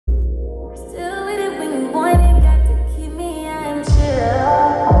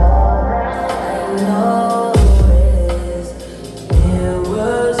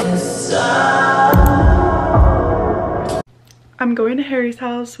I'm going to Harry's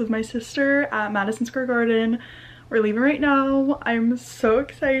house with my sister at Madison Square Garden. We're leaving right now. I'm so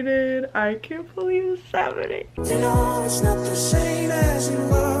excited. I can't believe it's happening. You know, it's not the same as it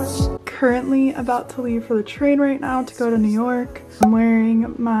was. Currently about to leave for the train right now to go to New York. I'm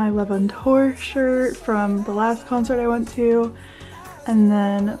wearing my Love on Tour shirt from the last concert I went to, and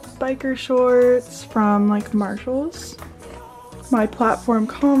then biker shorts from like Marshall's, my platform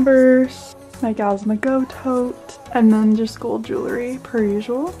Converse, my Gals on the Go tote, and then just gold jewelry per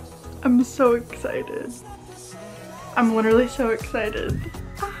usual. I'm so excited. I'm literally so excited.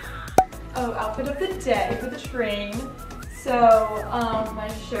 Oh, outfit of the day for the train. So,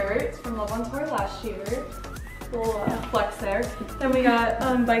 my shirts from Love on Tour last year. Little flex there. Then we got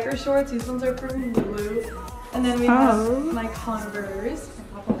biker shorts. These ones are from Lulu. And then we have my Converse, my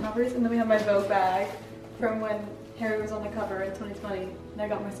platform Converse. And then we have my Vogue bag from when Harry was on the cover in 2020. And I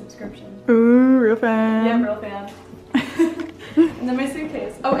got my subscription. Ooh, real fan. Yeah, real fan. And then my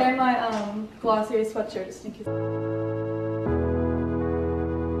suitcase. Oh, and my Glossier sweatshirt. Just in case. You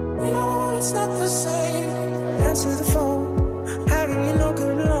know it's not the same. Answer the phone. How do you know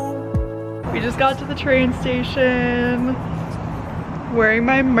good alone? We just got to the train station. Wearing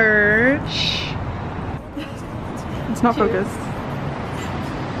my merch. It's not focused.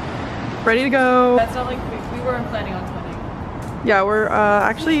 Ready to go. That's not like we weren't planning on twinning. Yeah, we're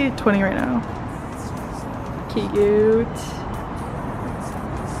actually twinning right now. Cute.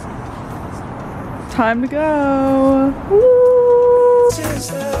 Time to go. Woo!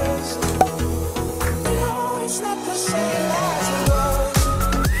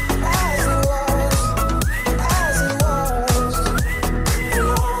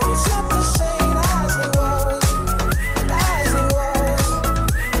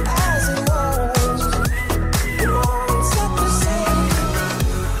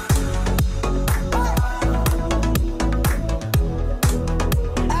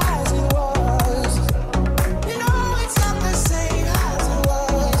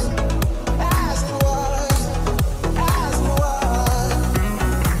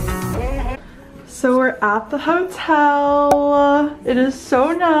 So we're at the hotel. It is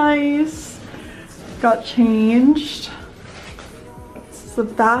so nice. Got changed. This is the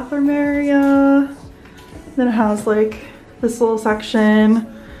bathroom area. Then it has like this little section.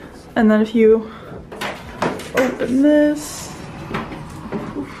 And then if you open this,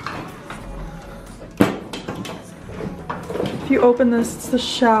 it's the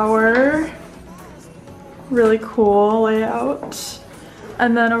shower. Really cool layout.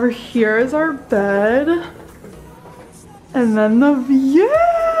 And then over here is our bed. And then the view!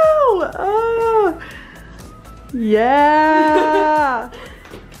 Oh! Yeah!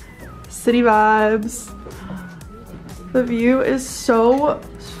 City vibes. The view is so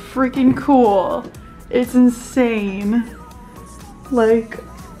freaking cool. It's insane. Like,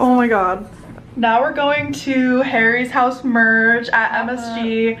 oh my god. Now we're going to Harry's house merge at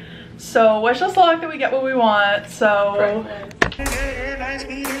MSG. So wish us luck that we get what we want. So.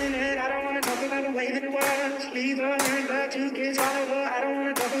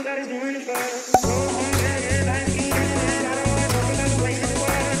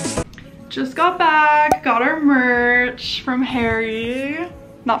 Just got back, got our merch from Harry.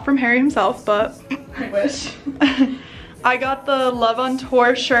 Not from Harry himself, but I wish. I got the Love on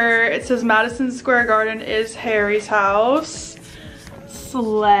Tour shirt. It says Madison Square Garden is Harry's house.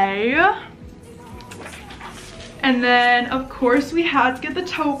 Slay. And then of course we had to get the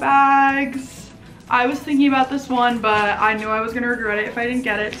tote bags. I was thinking about this one, but I knew I was gonna regret it if I didn't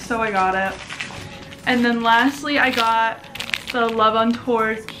get it, so I got it. And then lastly, I got the Love on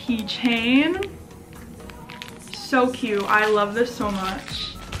Tour keychain. So cute. I love this so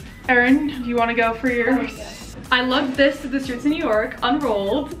much. Erin, do you want to go for yours? Oh, yes. I love this. This shirt's in New York,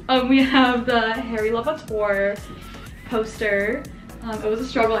 unrolled. We have the Harry Love on Tour poster. It was a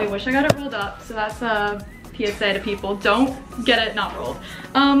struggle. I wish I got it rolled up, so that's a PSA to people. Don't get it not rolled.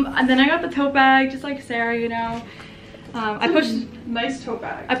 And then I got the tote bag, just like Sarah, you know. I pushed nice tote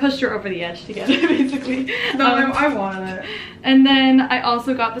bag. I pushed her over the edge to get it, basically. No, I wanted it. And then I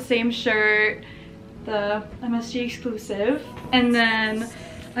also got the same shirt, the MSG exclusive. And then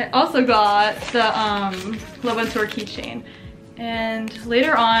I also got the Love on Tour keychain. And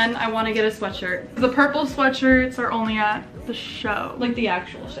later on, I want to get a sweatshirt. The purple sweatshirts are only at the show. Like the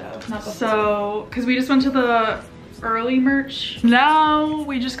actual show, not the So, because we just went to the early merch. Now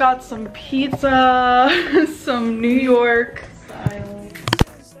we just got some pizza, some New York style.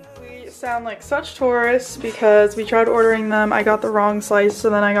 We sound like such tourists because we tried ordering them. I got the wrong slice, so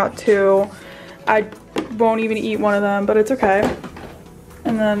then I got two. I won't even eat one of them, but it's okay.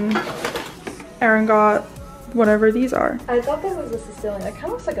 And then Erin got whatever these are. I thought that was a Sicilian. It kind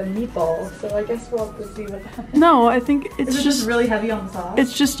of looks like a meatball, so I guess we'll have to see what that is. No, I think it's Is it just really heavy on the sauce?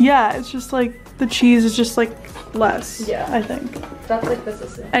 It's just, yeah, it's just like the cheese is just like less. Yeah. I think. That's like the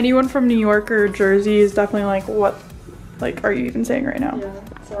Sicilian. Anyone from New York or Jersey is definitely like, what, like, are you even saying right now? Yeah,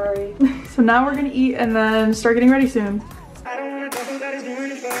 sorry. So now we're gonna eat and then start getting ready soon.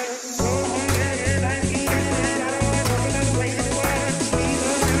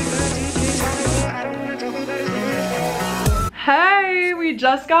 Hey, we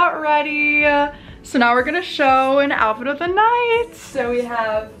just got ready. So now we're gonna show an outfit of the night. So we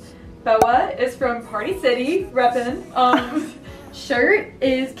have Bella is from Party City, reppin'. Shirt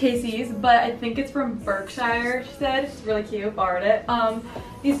is Casey's, but I think it's from Berkshire, she said. It's really cute, borrowed it.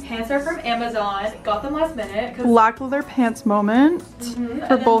 These pants are from Amazon, got them last minute. Black leather pants moment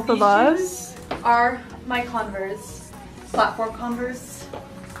for both of us. Are my Converse, platform Converse.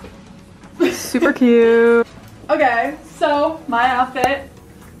 Super cute. Okay, so my outfit,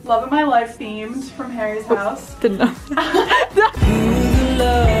 Love of My Life themed from Harry's house. Didn't know.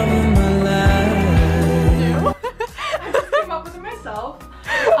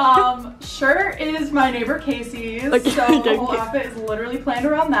 Shirt is my neighbor Casey's, so the whole outfit is literally planned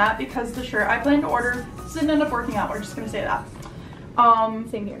around that because the shirt I planned to order didn't end up working out. We're just gonna say that.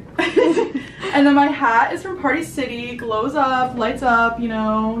 Same here. And then my hat is from Party City, glows up, lights up, you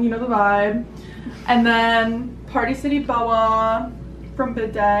know the vibe. And then Party City boa from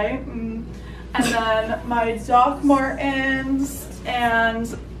Bidet. And then my Doc Martens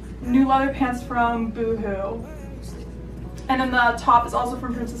and new leather pants from Boohoo. And then the top is also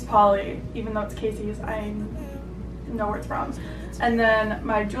from Princess Polly, even though it's Casey's, I know where it's from. And then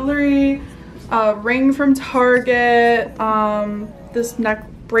my jewelry, ring from Target, this neck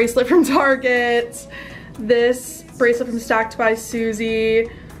bracelet from Target, this bracelet from Stacked by Susie,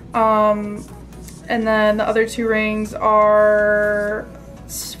 and then the other two rings are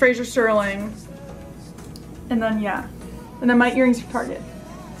Fraser Sterling. And then, yeah. And then my earrings from Target.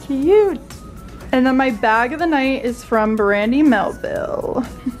 Cute. And then my bag of the night is from Brandy Melville.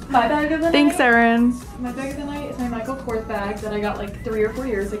 My bag of the night? Thanks, Erin. My bag of the night is my Michael Kors bag that I got like 3 or 4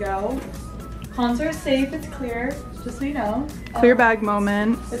 years ago. Concert safe, it's clear, just so you know. Clear bag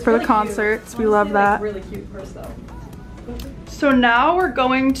moment for the concerts. We love that. Like, really cute purse though. So now we're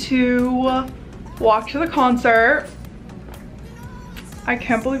going to walk to the concert. I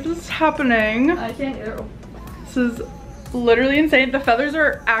can't believe this is happening. I can't either. This is literally insane. The feathers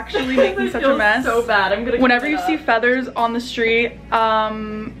are actually making such a mess. So bad. I'm gonna. Whenever you see feathers on the street,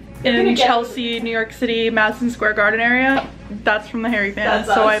 in Chelsea, New York City, Madison Square Garden area, that's from the Harry fans.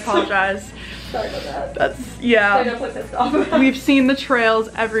 So I apologize. Sorry about that. That's, yeah. We've seen the trails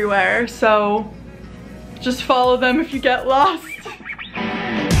everywhere, so just follow them if you get lost.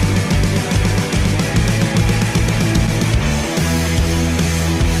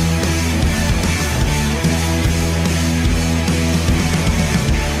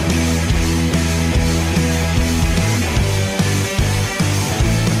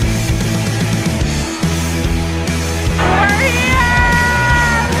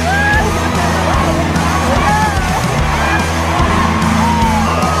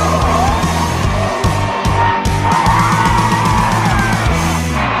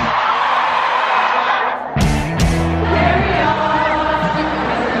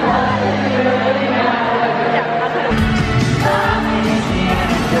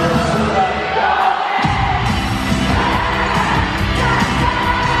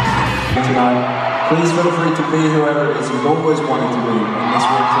 Please feel free to be whoever it is you've always wanted to be in this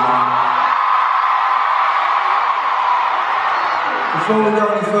room tonight. Before we go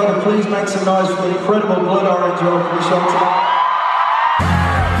any further, please make some noise for the incredible blood orange opening show tonight.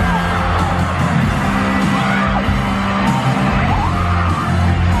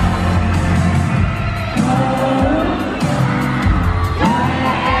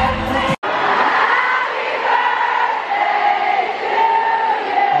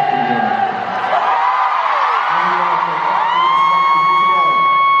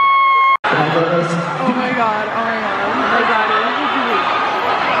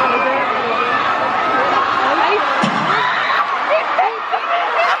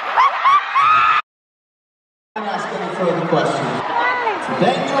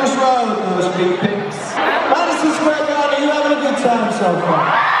 Dangerous road, those big pigs. Madison Square Garden, are you having a good time so far?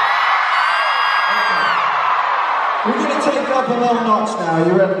 Okay. We're going to take it up a little notch now. Are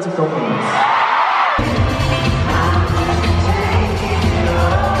you ready to go with us?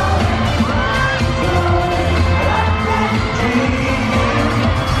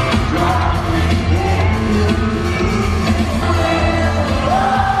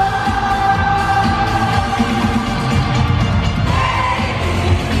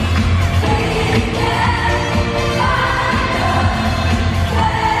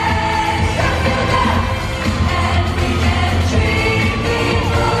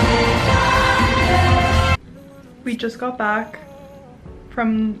 just got back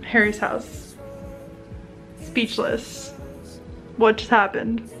from Harry's house. Speechless. What just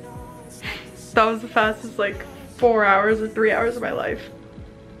happened? That was the fastest like 4 hours or 3 hours of my life.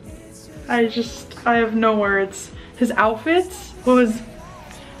 I have no words. His outfits, what was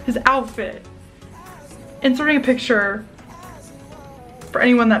his outfit? Inserting a picture for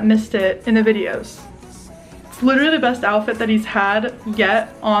anyone that missed it in the videos. It's literally the best outfit that he's had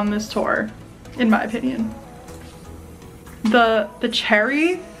yet on this tour, in my opinion. The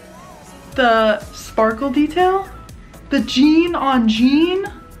cherry, the sparkle detail, the jean on jean,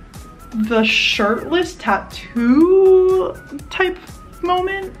 the shirtless tattoo type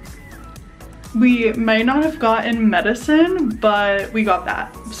moment. We may not have gotten medicine, but we got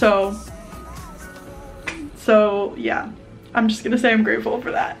that. So yeah, I'm just gonna say I'm grateful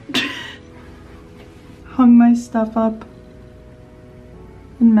for that. Hung my stuff up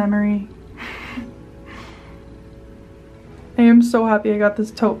in memory. I am so happy I got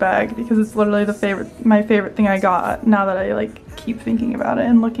this tote bag because it's literally my favorite thing I got now that I like keep thinking about it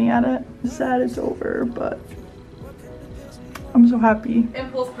and looking at it. I'm sad it's over, but I'm so happy.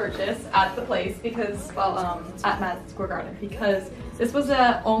 Impulse purchase at the place because, well, at Madison Square Garden, because this was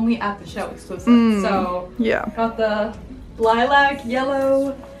only at the show exclusive. So yeah, got the lilac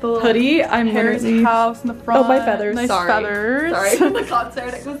yellow hoodie. I'm Harry's house in the front. Oh, my feathers. Nice Sorry. feathers. Sorry for the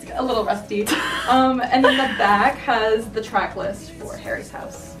concert. It was a little rusty. And then the back has the track list for Harry's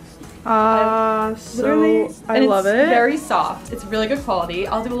house. I love it. It's very soft. It's really good quality.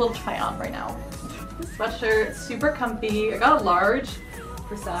 I'll do a little try on right now. The sweatshirt, super comfy. I got a large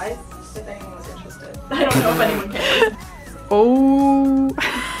for size if anyone was interested. I don't know if anyone cares. Oh.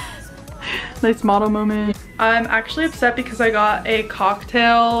 Nice model moment. I'm actually upset because I got a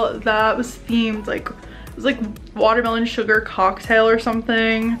cocktail that was themed like, it was like watermelon sugar cocktail or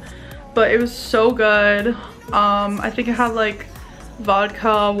something, but it was so good. I think it had like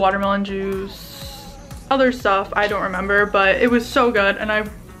vodka, watermelon juice, other stuff, I don't remember, but it was so good and I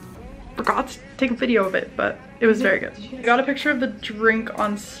forgot to take a video of it, but it was very good. I got a picture of the drink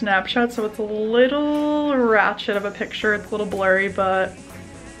on Snapchat, so it's a little ratchet of a picture. It's a little blurry, but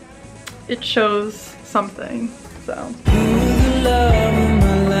it shows something, so.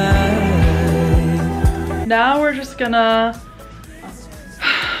 Now we're just gonna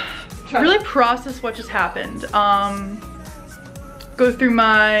really process what just happened. Go through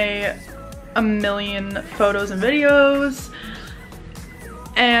my a million photos and videos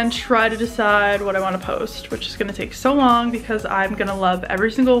and try to decide what I want to post, which is gonna take so long because I'm gonna love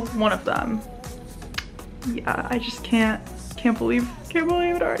every single one of them. Yeah, I just can't believe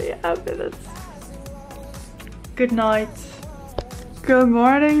it already happened. Good night. Good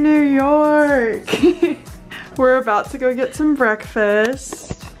morning, New York. We're about to go get some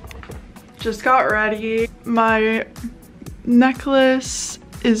breakfast. Just got ready. My necklace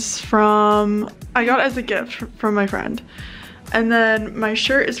is I got it as a gift from my friend. And then my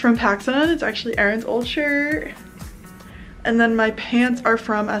shirt is from Paxton. It's actually Erin's old shirt. And then my pants are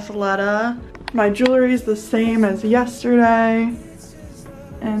from Athleta. My jewelry is the same as yesterday.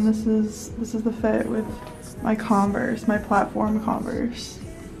 And this is the fit with my Converse, my platform Converse.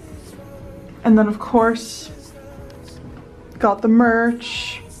 And then of course, got the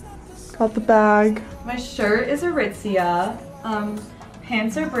merch, got the bag. My shirt is Aritzia,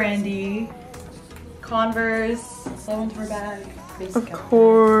 pants are Brandy, Converse, I went to her bag. Of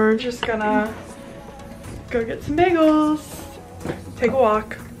course, just gonna go get some bagels, take a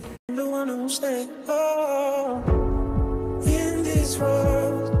walk. The one who stay in this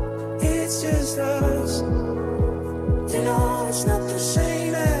world, it's just us. You know it's not the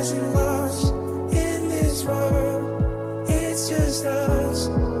same as it was. In this world, it's just us.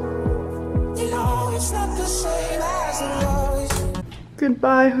 You know it's not the same as it was.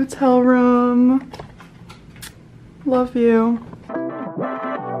 Goodbye, hotel room. Love you.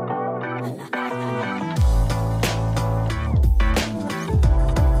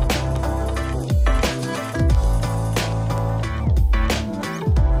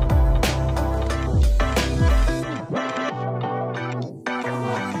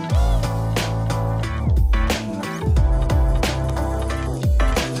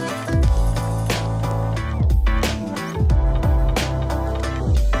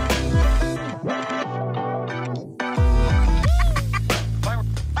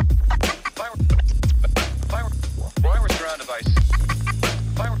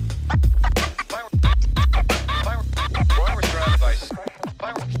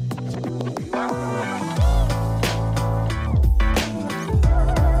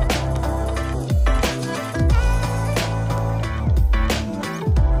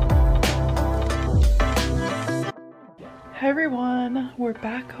 we're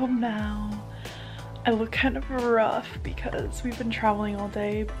back home now. I look kind of rough because we've been traveling all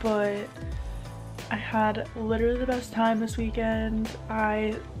day, but I had literally the best time this weekend.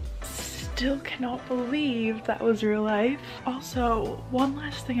 I still cannot believe that was real life. Also, one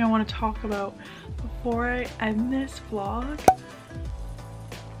last thing I want to talk about before I end this vlog.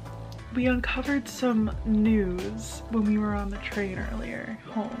 We uncovered some news when we were on the train earlier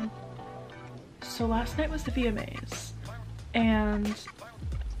home. So last night was the VMAs, and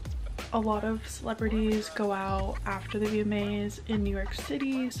a lot of celebrities go out after the VMAs in New York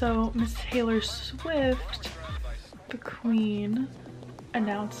City. So Miss Taylor Swift, the queen,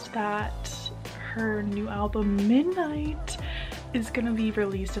 announced that her new album Midnight is gonna be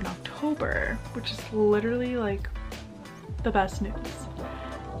released in October, which is literally like the best news.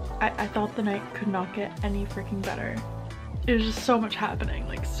 I thought the night could not get any freaking better. It was just so much happening,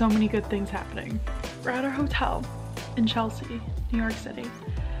 like so many good things happening. We're at our hotel in Chelsea, New York City,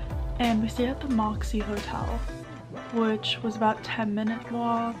 and we stayed at the Moxie Hotel, which was about a 10-minute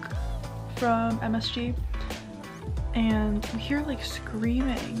walk from MSG. And we hear like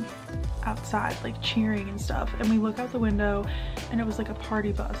screaming outside, like cheering and stuff, and we look out the window and it was like a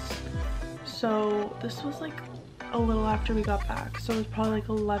party bus. So this was like a little after we got back, so it was probably like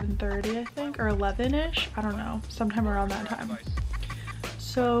 11:30 I think, or 11ish, I don't know, sometime around that time.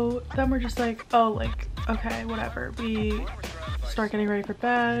 So then we're just like, oh, like okay, whatever. We start getting ready for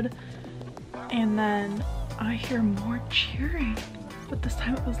bed, and then I hear more cheering, but this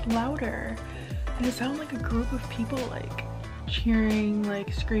time it was louder, and it sounded like a group of people like cheering,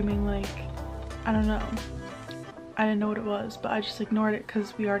 like screaming, like I don't know. I didn't know what it was, but I just ignored it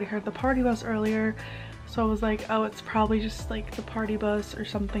because we already heard the party bus earlier. So I was like, oh, it's probably just like the party bus or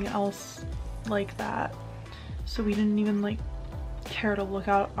something else like that. So we didn't even like care to look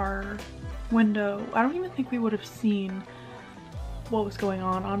out our window. I don't even think we would have seen what was going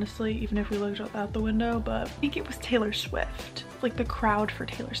on, honestly, even if we looked out the window. But I think it was Taylor Swift, like the crowd for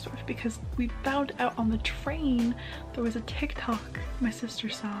Taylor Swift, because we found out on the train there was a TikTok my sister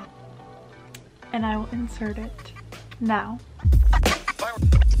saw, and I will insert it now.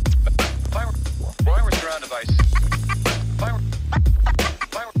 Wireless ground device.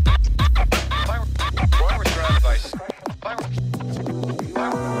 Wireless ground device.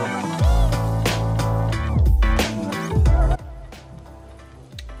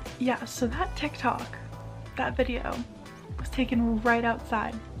 Yeah, so that TikTok, that video, was taken right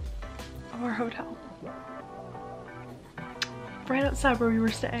outside of our hotel. Right outside where we were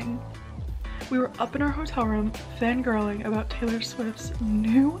staying. We were up in our hotel room fangirling about Taylor Swift's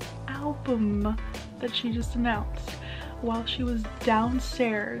new album that she just announced, while she was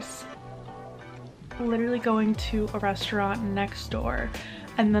downstairs literally going to a restaurant next door,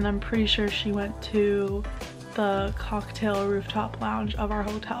 and then I'm pretty sure she went to the cocktail rooftop lounge of our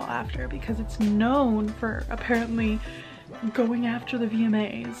hotel after, because it's known for apparently going after the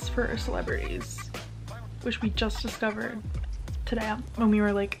VMAs for celebrities, which we just discovered today when we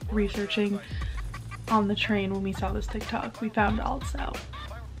were like researching on the train. When we saw this TikTok, we found out.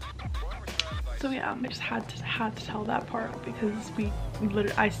 So yeah, I just had to tell that part, because we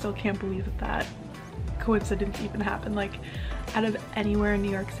literally, I still can't believe that coincidence even happened. Like, out of anywhere in New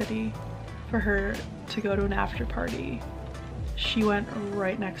York City for her to go to an after party, she went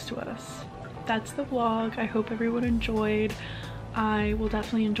right next to us. That's the vlog. I hope everyone enjoyed. I will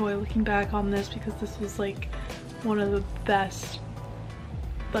definitely enjoy looking back on this, because this was like one of the best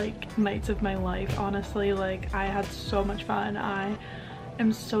like nights of my life, honestly. Like, I had so much fun. I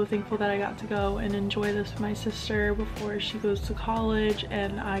am so thankful that I got to go and enjoy this with my sister before she goes to college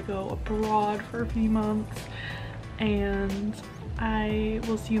and I go abroad for a few months. And I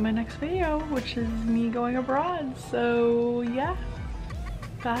will see you in my next video, which is me going abroad. So yeah,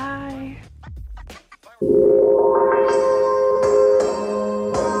 bye.